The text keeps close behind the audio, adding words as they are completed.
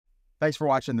Thanks for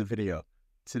watching the video.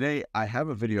 Today, I have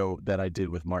a video that I did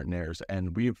with Martin Ayers,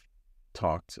 and we've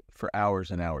talked for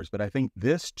hours and hours, but I think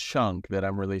this chunk that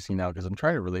I'm releasing now, because I'm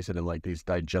trying to release it in like these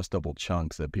digestible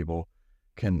chunks that people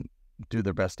can do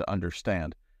their best to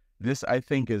understand. This, I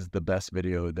think, is the best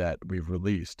video that we've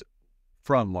released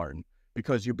from Martin,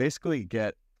 because you basically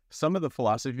get some of the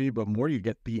philosophy, but more you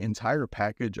get the entire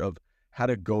package of how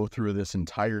to go through this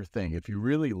entire thing. If you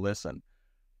really listen,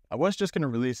 I was just going to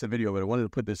release a video, but I wanted to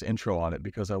put this intro on it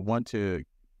because I want for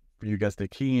you guys to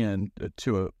key in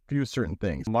to a few certain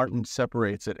things. Martin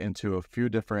separates it into a few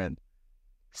different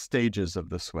stages of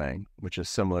the swing, which is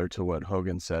similar to what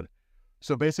Hogan said.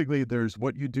 So basically, there's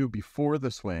what you do before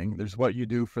the swing, there's what you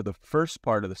do for the first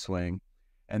part of the swing,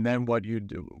 and then what you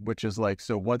do, which is like,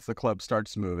 so once the club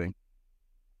starts moving,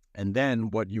 and then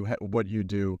what you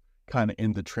do kind of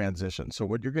in the transition. So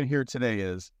what you're going to hear today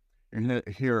is, you're going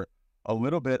to hear a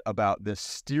little bit about this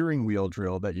steering wheel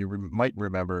drill that you might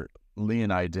remember Lee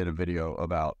and I did a video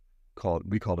about,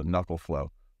 we called it knuckle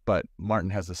flow, but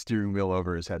Martin has a steering wheel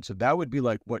over his head. So that would be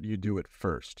like what you do at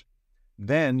first.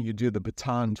 Then you do the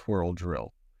baton twirl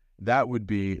drill. That would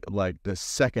be like the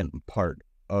second part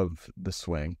of the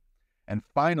swing. And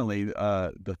finally,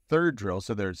 the third drill,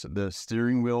 so there's the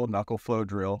steering wheel knuckle flow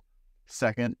drill.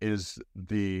 Second is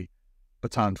the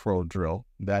baton twirl drill.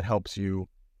 That helps you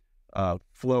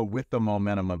flow with the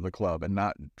momentum of the club and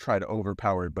not try to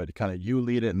overpower it, but kind of you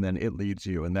lead it and then it leads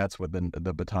you. And that's what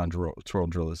the baton twirl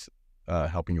drill is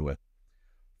helping you with.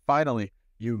 Finally,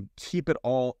 you keep it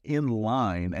all in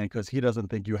line, and because he doesn't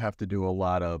think you have to do a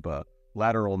lot of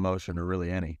lateral motion or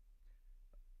really any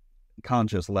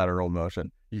conscious lateral motion,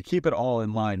 you keep it all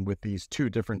in line with these two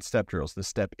different step drills, the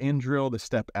step in drill, the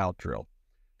step out drill.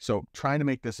 So trying to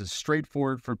make this as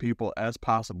straightforward for people as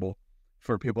possible.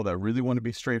 For people that really want to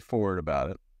be straightforward about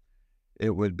it,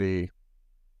 it would be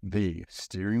the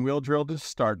steering wheel drill to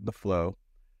start the flow,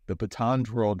 the baton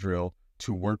twirl drill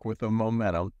to work with the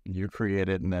momentum. You create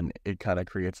it, and then it kind of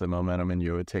creates the momentum in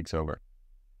you. It takes over.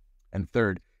 And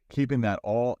third, keeping that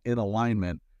all in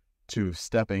alignment to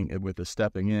stepping with the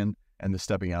stepping in and the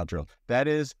stepping out drill. That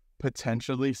is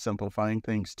potentially simplifying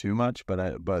things too much, but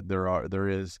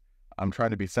I'm trying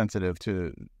to be sensitive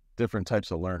to different types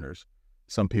of learners.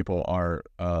 Some people are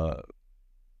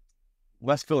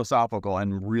less philosophical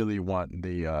and really want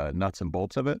the nuts and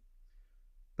bolts of it.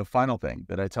 The final thing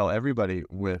that I tell everybody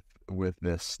with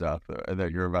this stuff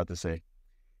that you're about to say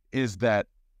is that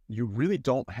you really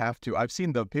don't have to. I've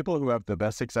seen the people who have the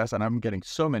best success, and I'm getting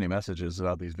so many messages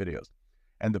about these videos,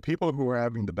 and the people who are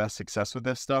having the best success with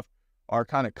this stuff are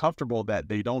kind of comfortable that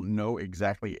they don't know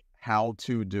exactly how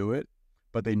to do it,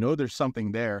 but they know there's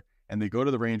something there, and they go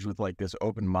to the range with like this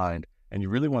open mind. And you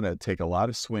really want to take a lot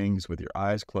of swings with your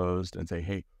eyes closed and say,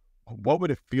 hey, what would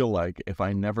it feel like if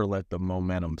I never let the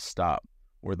momentum stop,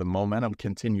 where the momentum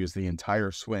continues the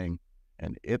entire swing,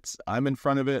 and I'm in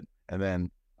front of it and then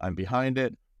I'm behind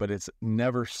it, but it's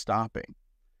never stopping.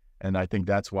 And I think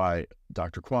that's why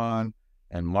Dr. Kwan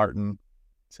and Martin,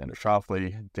 Sandra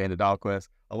Shoffley, Dana Dahlquist,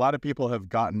 a lot of people have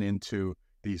gotten into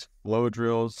these flow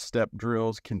drills, step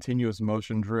drills, continuous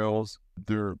motion drills.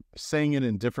 They're saying it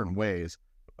in different ways,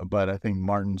 but I think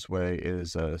Martin's way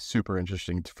is super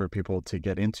interesting for people to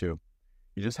get into.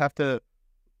 You just have to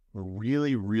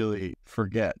really, really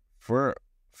forget for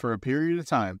a period of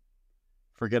time,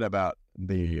 forget about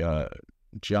the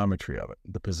geometry of it,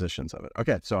 the positions of it.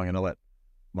 Okay, so I'm going to let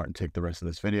Martin take the rest of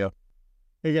this video.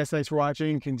 Hey guys, thanks for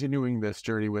watching. Continuing this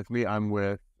journey with me, I'm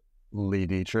with Lee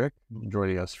Dietrich,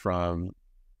 joining us from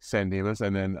San Dimas,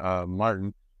 and then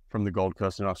Martin from the Gold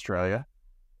Coast in Australia.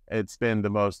 It's been the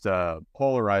most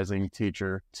polarizing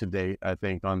teacher to date, I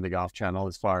think, on the golf channel,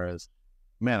 as far as,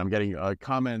 man, I'm getting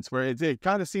comments where it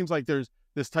kind of seems like there's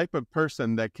this type of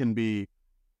person that can be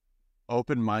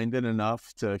open-minded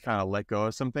enough to kind of let go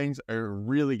of some things, are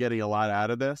really getting a lot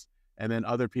out of this. And then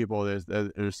other people, they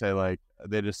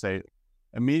just say,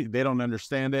 they don't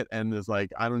understand it. And there's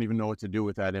like, I don't even know what to do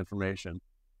with that information.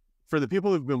 For the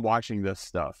people who've been watching this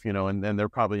stuff, and they're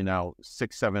probably now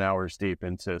 6-7 hours deep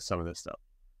into some of this stuff,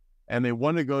 and they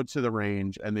want to go to the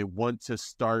range and they want to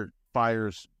start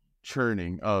fires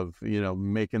churning of,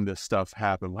 making this stuff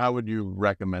happen, how would you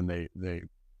recommend they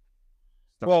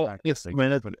start practicing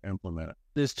implement it?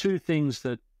 There's two things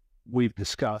that we've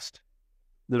discussed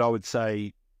that I would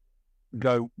say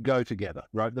go together,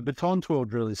 right? The baton twirl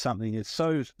drill is something that's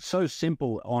so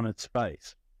simple on its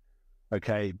face,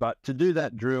 okay? But to do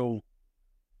that drill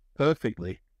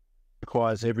perfectly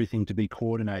requires everything to be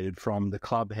coordinated, from the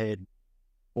club head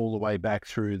all the way back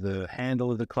through the handle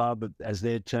of the club as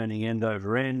they're turning end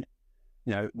over end.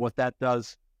 What that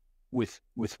does with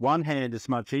one hand, it's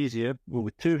much easier. Well,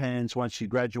 with two hands, once you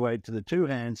graduate to the two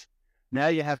hands, now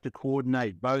you have to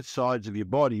coordinate both sides of your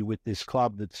body with this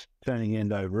club that's turning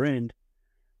end over end.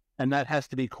 And that has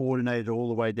to be coordinated all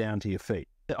the way down to your feet.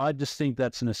 I just think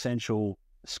that's an essential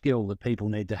skill that people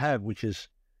need to have, which is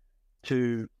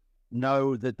to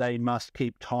know that they must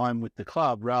keep time with the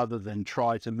club rather than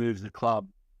try to move the club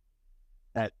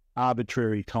at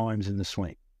arbitrary times in the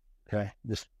swing. Okay,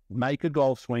 just make a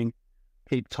golf swing,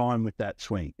 keep time with that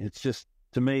swing. It's just,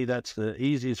 to me, that's the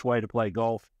easiest way to play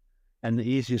golf and the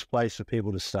easiest place for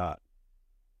people to start.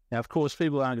 Now, of course,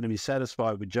 people aren't going to be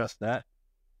satisfied with just that,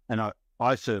 and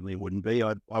I certainly wouldn't be.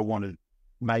 I want to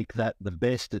make that the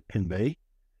best it can be.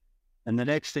 And the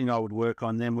next thing I would work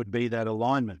on then would be that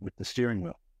alignment with the steering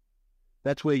wheel.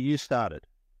 That's where you started.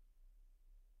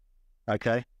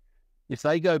 Okay? If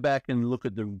they go back and look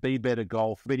at the Be Better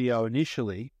Golf video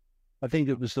initially, I think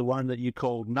it was the one that you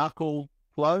called Knuckle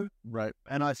Flow. Right.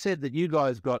 And I said that you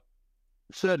guys got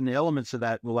certain elements of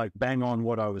that were like bang on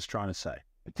what I was trying to say.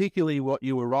 Particularly what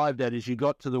you arrived at is you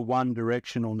got to the one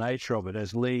directional nature of it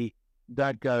as Lee,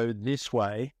 don't go this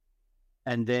way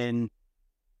and then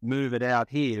move it out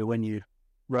here when you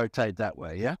rotate that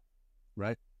way. Yeah.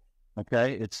 Right.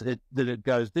 Okay. That it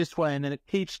goes this way and then it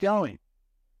keeps going,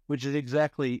 which is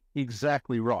exactly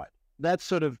right. That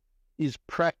sort of is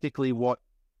practically what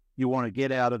you want to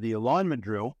get out of the alignment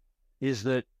drill, is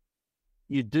that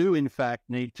you do in fact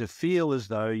need to feel as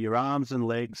though your arms and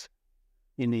legs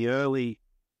in the early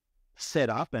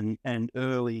setup and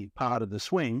early part of the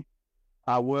swing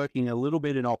are working a little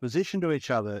bit in opposition to each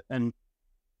other. And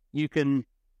you can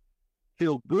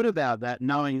feel good about that,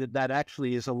 knowing that that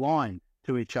actually is aligned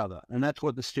to each other. And that's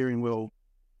what the steering wheel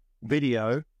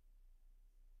video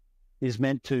is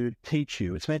meant to teach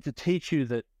you. It's meant to teach you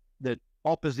that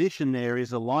opposition there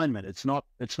is alignment. It's not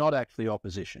actually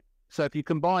opposition. So if you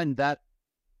combine that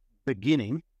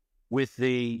beginning with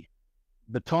the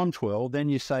baton twirl, then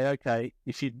you say, okay,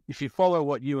 if you follow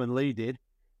what you and Lee did,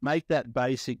 make that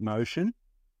basic motion,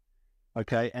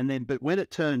 okay, and then, but when it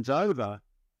turns over,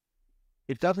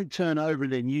 it doesn't turn over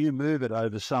and then you move it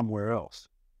over somewhere else,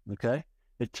 okay?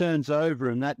 It turns over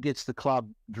and that gets the club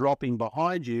dropping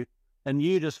behind you, and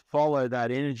you just follow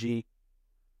that energy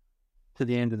to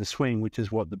the end of the swing, which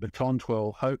is what the baton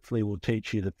twirl hopefully will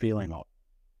teach you the feeling of.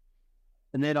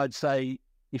 And then I'd say,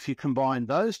 if you combine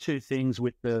those two things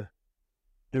with the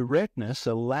directness,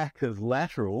 a lack of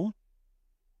lateral,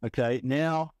 okay,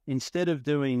 now instead of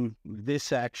doing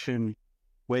this action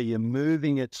where you're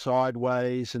moving it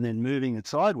sideways and then moving it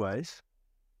sideways,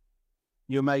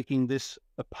 you're making this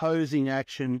opposing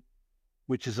action,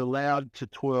 which is allowed to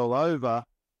twirl over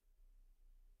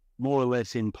more or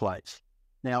less in place.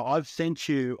 Now, I've sent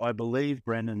you, I believe,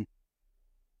 Brendan,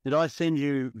 did I send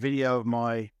you video of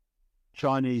my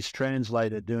Chinese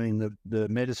translator doing the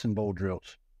medicine ball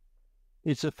drills?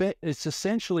 It's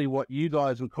essentially what you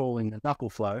guys were calling the knuckle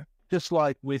flow. Just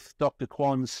like with Dr.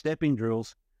 Kwan's stepping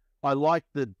drills, I like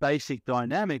the basic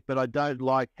dynamic, but I don't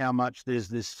like how much there's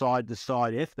this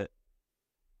side-to-side effort.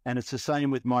 And it's the same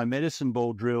with my medicine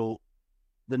ball drill.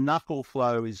 The knuckle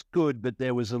flow is good, but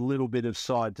there was a little bit of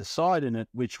side-to-side in it,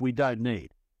 which we don't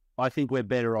need. I think we're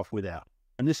better off without.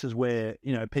 And this is where,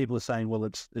 people are saying, well,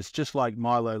 it's just like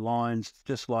Milo lines, it's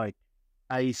just like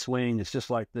a swing, it's just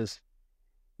like this.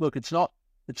 Look, it's not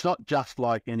just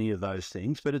like any of those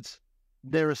things, but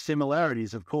there are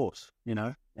similarities, of course,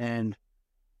 and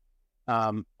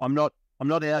I'm not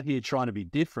out here trying to be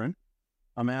different.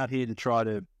 I'm out here to try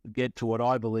to get to what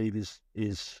I believe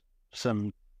is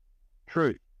some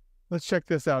truth. Let's check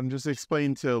this out and just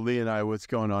explain to Lee and I what's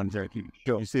going on here.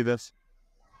 Sure. You see this?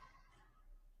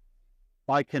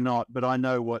 I cannot, but I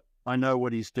know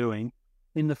what he's doing.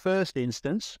 In the first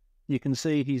instance, you can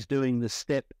see he's doing the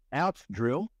step out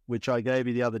drill, which I gave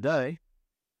you the other day,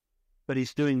 but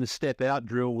he's doing the step out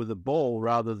drill with a ball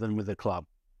rather than with a club.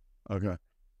 Okay.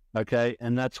 Okay,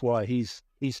 and that's why he's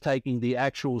taking the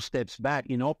actual steps back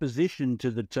in opposition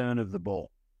to the turn of the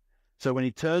ball. So when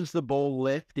he turns the ball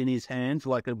left in his hands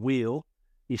like a wheel,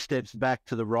 he steps back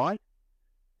to the right,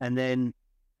 and then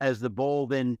as the ball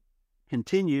then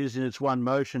continues in its one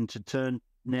motion to turn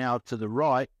now to the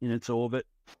right in its orbit,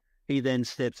 he then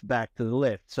steps back to the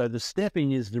left. So the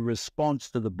stepping is the response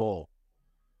to the ball.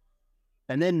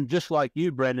 And then just like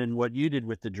you, Brendan, what you did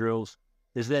with the drills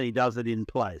is that he does it in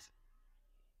place.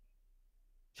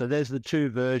 So there's the two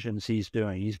versions he's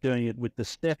doing. He's doing it with the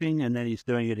stepping and then he's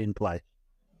doing it in place.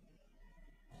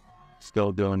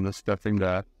 Still doing the stepping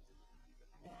back.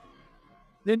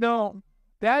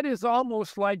 That is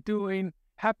almost like doing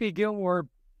Happy Gilmore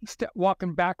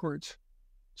walking backwards.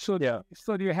 So, Yeah.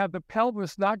 so you have the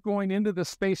pelvis not going into the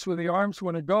space where the arms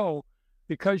want to go.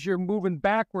 Because you're moving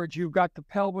backwards, you've got the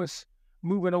pelvis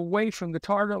moving away from the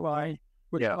target line,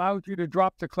 which allows you to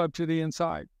drop the club to the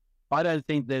inside. I don't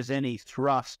think there's any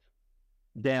thrust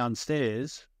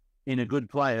downstairs in a good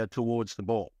player towards the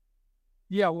ball.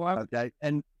 Yeah, well, Okay.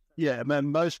 And yeah, I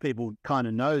mean, most people kind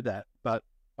of know that, but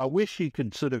I wish you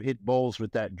could sort of hit balls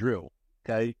with that drill.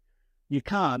 Okay. You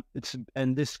can't.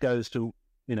 And this goes to,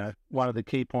 you know, one of the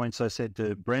key points I said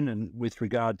to Brendan with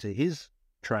regard to his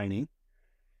training.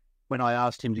 When I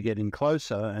asked him to get in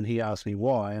closer and he asked me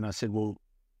why, and I said, well,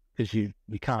 because you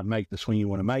can't make the swing you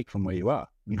want to make from where you are.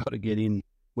 You've got to get in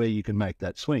where you can make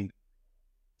that swing.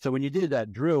 So when you did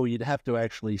that drill, you'd have to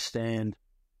actually stand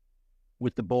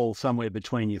with the ball somewhere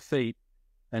between your feet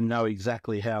and know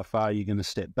exactly how far you're going to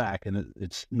step back, and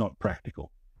it's not practical.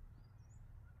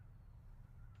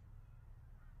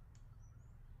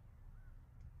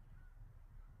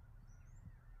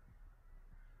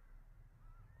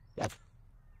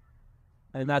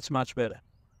 And that's much better.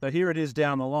 So here it is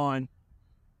down the line.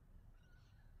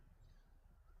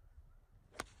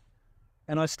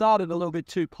 And I started a little bit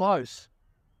too close,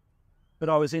 but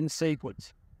I was in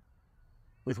sequence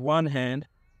with one hand,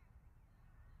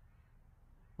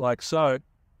 like so.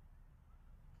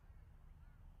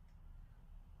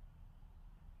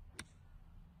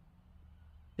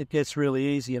 It gets really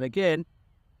easy. And again,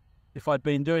 if I'd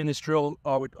been doing this drill,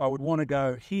 I would want to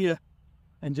go here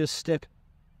and just step.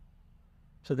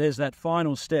 So there's that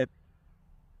final step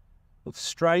of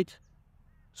straight,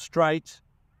 straight,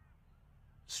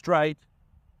 straight,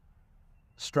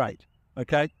 straight.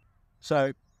 Okay?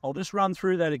 So I'll just run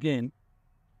through that again.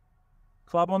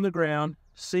 Club on the ground,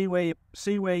 see where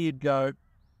you'd go.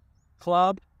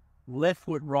 Club, left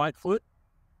foot, right foot.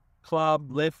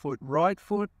 Club, left foot, right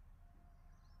foot.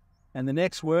 And the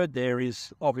next word there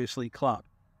is obviously club.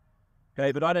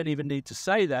 Okay, but I don't even need to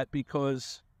say that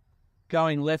because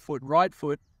going left foot, right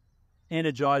foot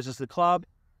energizes the club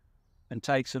and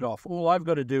takes it off. All I've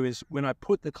got to do is when I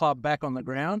put the club back on the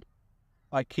ground,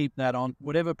 I keep that on.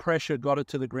 Whatever pressure got it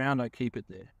to the ground, I keep it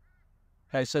there.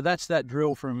 Okay, so that's that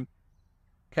drill from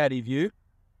caddy view.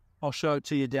 I'll show it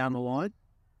to you down the line.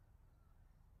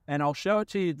 And I'll show it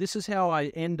to you. This is how I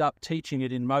end up teaching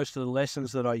it in most of the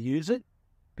lessons that I use it,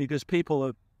 because people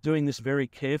are doing this very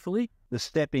carefully. The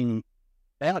stepping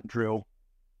out drill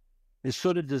is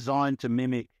sort of designed to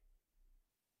mimic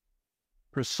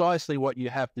precisely what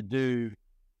you have to do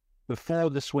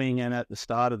before the swing and at the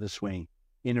start of the swing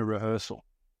in a rehearsal.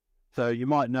 So you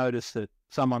might notice that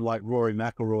someone like Rory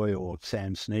McIlroy or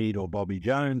Sam Snead or Bobby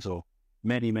Jones or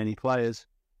many, many players,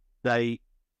 they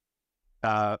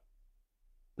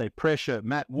pressure.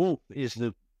 Matt Wolff is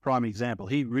the prime example.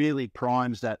 He really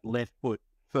primes that left foot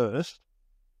first,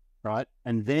 right?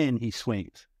 And then he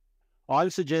swings. I'm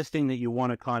suggesting that you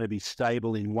want to kind of be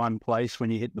stable in one place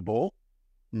when you hit the ball.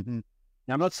 Mm-hmm.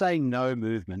 Now, I'm not saying no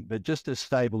movement, but just as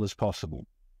stable as possible,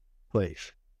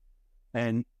 please.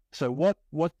 And so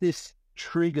what this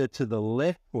trigger to the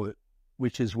left foot,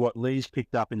 which is what Lee's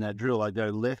picked up in that drill, I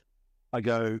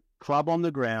go club on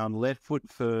the ground, left foot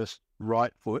first,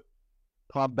 right foot,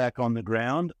 club back on the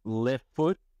ground, left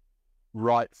foot,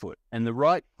 right foot. And the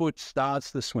right foot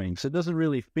starts the swing. So it doesn't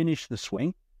really finish the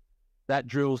swing. That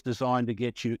drill's designed to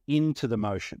get you into the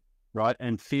motion, right?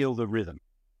 And feel the rhythm.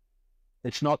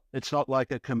 It's not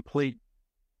like a complete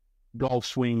golf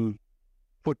swing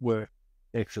footwork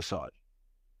exercise.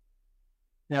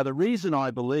 Now, the reason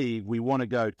I believe we want to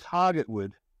go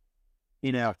targetward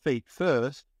in our feet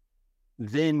first,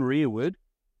 then rearward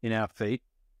in our feet,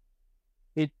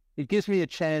 it gives me a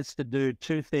chance to do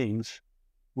two things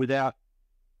without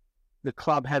the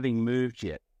club having moved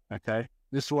yet, okay?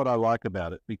 This is what I like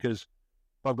about it, because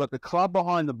if I've got the club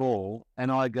behind the ball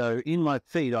and I go in my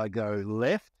feet, I go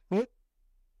left foot,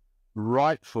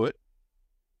 right foot,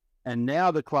 and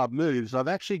now the club moves.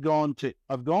 I've gone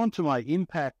to my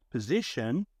impact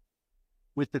position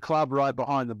with the club right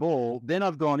behind the ball. Then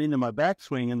I've gone into my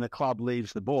backswing and the club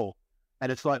leaves the ball.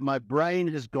 And it's like my brain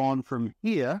has gone from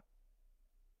here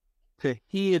to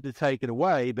here to take it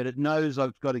away, but it knows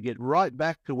I've got to get right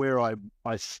back to where I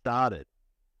started.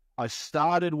 I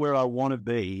started where I want to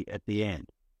be at the end.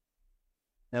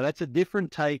 Now, that's a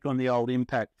different take on the old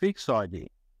impact fix idea,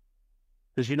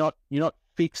 because you're not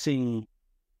fixing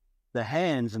the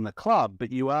hands and the club,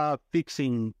 but you are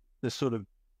fixing the sort of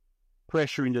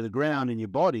pressure into the ground in your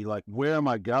body. Like, where am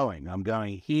I going? I'm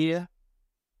going here.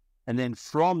 And then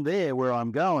from there, where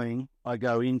I'm going, I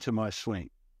go into my swing.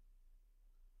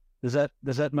 Does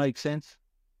that make sense?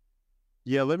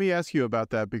 Yeah, let me ask you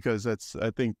about that, because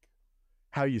I think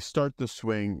how you start the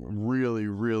swing really,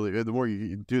 the more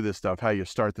you do this stuff, how you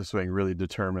start the swing really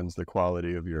determines the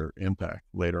quality of your impact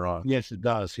later on. Yes, it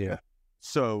does. Yeah.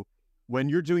 So when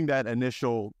you're doing that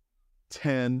initial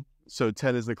 10, so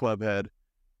 10 is the club head,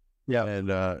 yeah,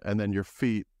 and then your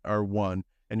feet are 1,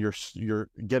 and you're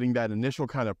getting that initial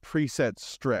kind of preset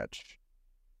stretch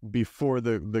before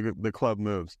the club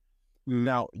moves.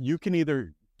 Now you can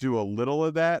either do a little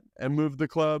of that and move the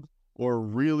club, or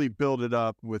really build it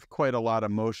up with quite a lot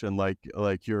of motion, like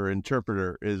your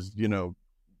interpreter is, you know,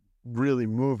 really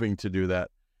moving to do that.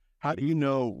 How do you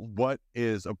know what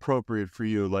is appropriate for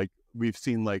you? Like we've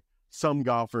seen, like some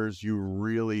golfers, you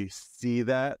really see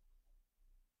that,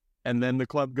 and then the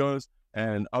club goes,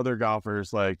 and other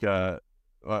golfers, like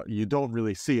you don't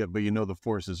really see it, but you know the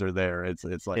forces are there.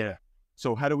 It's like, yeah.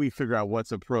 So how do we figure out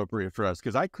what's appropriate for us?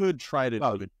 Because I could try to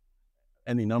do it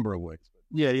any number of ways.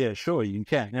 Yeah, sure, you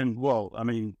can. And well, I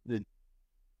mean,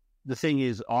 the thing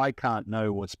is, I can't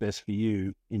know what's best for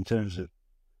you in terms of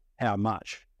how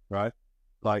much, right?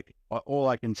 Like, all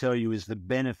I can tell you is the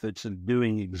benefits of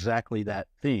doing exactly that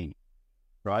thing,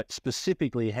 right?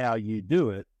 Specifically, how you do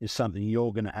it is something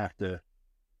you're going to have to,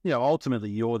 you know,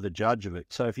 ultimately you're the judge of it.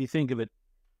 So if you think of it,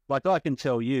 like I can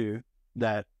tell you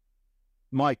that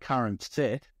my current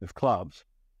set of clubs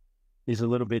is a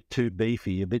little bit too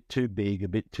beefy, a bit too big, a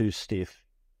bit too stiff,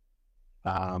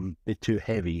 a bit too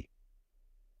heavy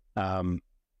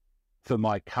for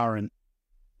my current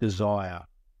desire,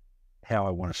 how I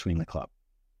want to swing the club.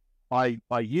 I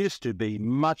used to be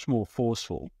much more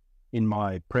forceful in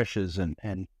my pressures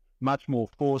and much more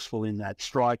forceful in that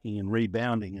striking and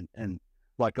rebounding and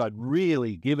like I'd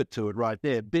really give it to it right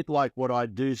there, a bit like what I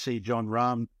do see Jon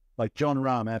Rahm. Like Jon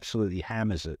Rahm absolutely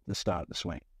hammers it at the start of the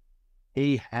swing.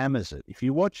 He hammers it. If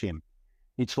you watch him,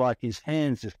 it's like his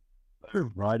hands just,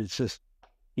 right? It's just,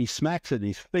 he smacks it in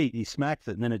his feet, he smacks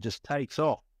it, and then it just takes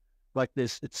off. Like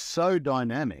this, it's so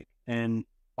dynamic. And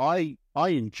I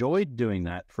enjoyed doing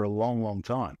that for a long, long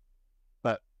time.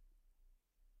 But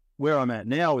where I'm at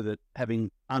now with it,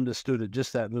 having understood it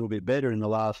just that little bit better in the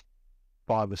last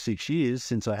 5 or 6 years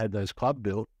since I had those club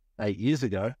built 8 years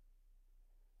ago,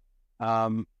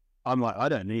 I'm like, I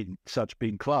don't need such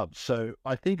big clubs. So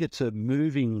I think it's a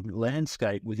moving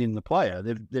landscape within the player.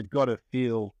 They've got to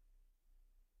feel,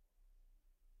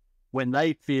 when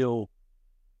they feel,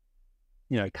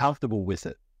 you know, comfortable with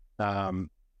it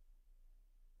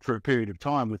for a period of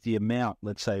time, with the amount,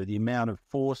 let's say, the amount of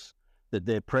force that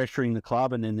they're pressuring the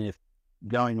club, and then they're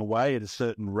going away at a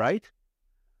certain rate,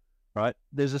 right?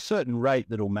 There's a certain rate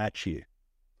that'll match you.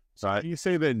 Right? So you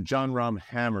say that Jon Rahm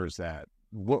hammers that.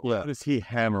 What is he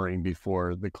hammering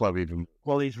before the club even?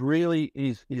 Well, he's really,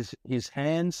 his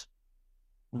hands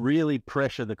really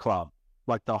pressure the club,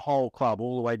 like the whole club,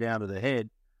 all the way down to the head.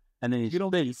 And then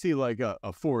you see like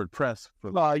a forward press.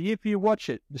 If you watch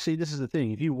it, see, this is the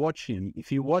thing. If you watch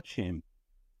him,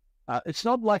 it's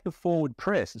not like a forward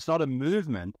press. It's not a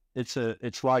movement. It's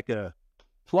like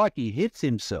he hits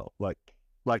himself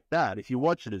like that. If you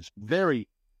watch it, it's very,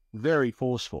 very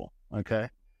forceful. Okay.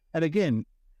 And again,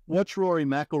 watch Rory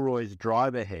McIlroy's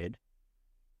driver head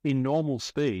in normal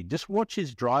speed. Just watch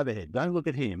his driver head. Don't look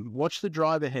at him. Watch the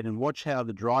driver head and watch how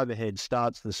the driver head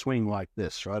starts the swing like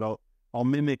this, right? I'll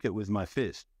mimic it with my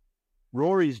fist.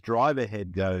 Rory's driver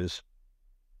head goes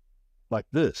like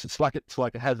this. It's like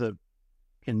it has a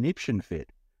conniption fit,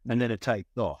 and then it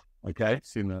takes off. Okay? I've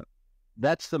seen that.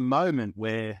 That's the moment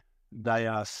where they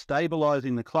are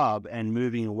stabilizing the club and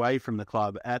moving away from the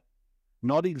club at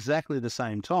not exactly the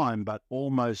same time, but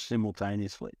almost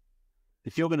simultaneously.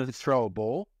 If you're going to throw a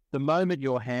ball, the moment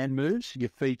your hand moves, your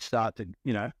feet start to,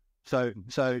 you know, so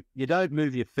you don't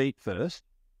move your feet first.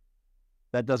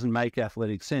 That doesn't make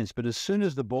athletic sense. But as soon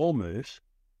as the ball moves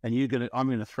and I'm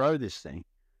going to throw this thing,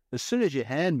 as soon as your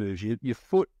hand moves, your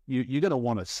foot, you're going to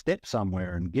want to step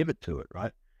somewhere and give it to it,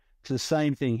 right? It's the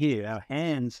same thing here.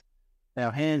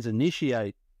 Our hands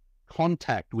initiate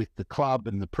contact with the club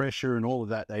and the pressure and all of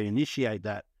that. They initiate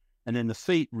that, and then the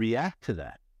feet react to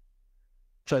that.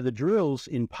 So the drills,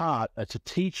 in part, are to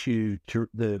teach you to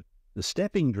the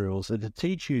stepping drills are to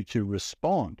teach you to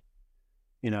respond.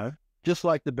 You know, just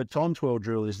like the Baton Twirl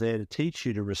drill is there to teach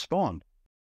you to respond.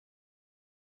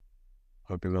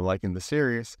 Hope you've been liking the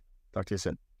series. Talk to you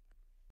soon.